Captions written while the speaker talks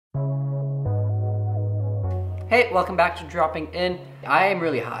Hey, welcome back to Dropping In. I am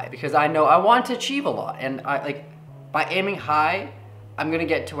really high because I know I want to achieve a lot, and by aiming high, I'm gonna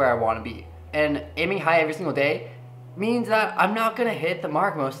get to where I want to be. And aiming high every single day means that I'm not gonna hit the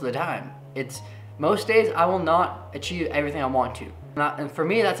mark most of the time. Most days I will not achieve everything I want to. And for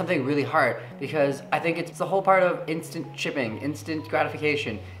me, that's something really hard because I think it's the whole part of instant shipping, instant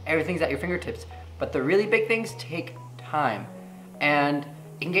gratification. Everything's at your fingertips. But the really big things take time, and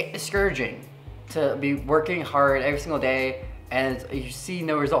it can get discouraging to be working hard every single day and you see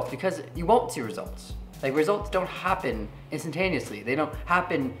no results, because you won't see results. Like, results don't happen instantaneously. They don't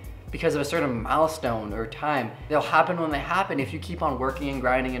happen because of a certain milestone or time. They'll happen when they happen if you keep on working and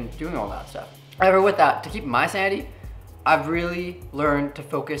grinding and doing all that stuff. However, with that, to keep my sanity, I've really learned to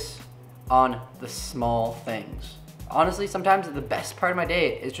focus on the small things. Honestly, sometimes the best part of my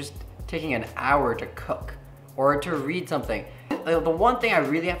day is just taking an hour to cook or to read something. The one thing I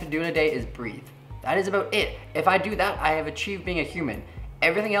really have to do in a day is breathe. That is about it. If I do that, I have achieved being a human.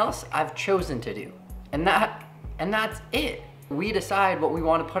 Everything else I've chosen to do. And that's it. We decide what we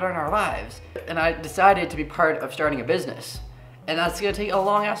want to put in our lives. And I decided to be part of starting a business. And that's gonna take a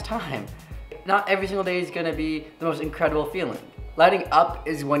long ass time. Not every single day is gonna be the most incredible feeling. Lighting up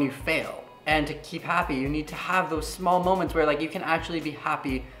is when you fail. And to keep happy, you need to have those small moments where you can actually be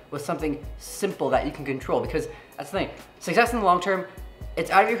happy with something simple that you can control. Because that's the thing, success in the long term,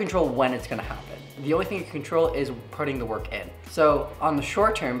 it's out of your control when it's gonna happen. The only thing you can control is putting the work in. So on the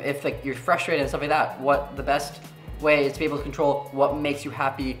short term, if you're frustrated and stuff like that, what the best way is to be able to control what makes you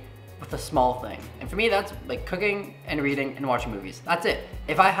happy with a small thing. And for me, that's cooking and reading and watching movies. That's it.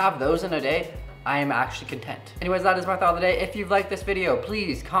 If I have those in a day, I am actually content. Anyways, that is my thought of the day. If you've liked this video,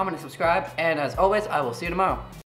 please comment and subscribe. And as always, I will see you tomorrow.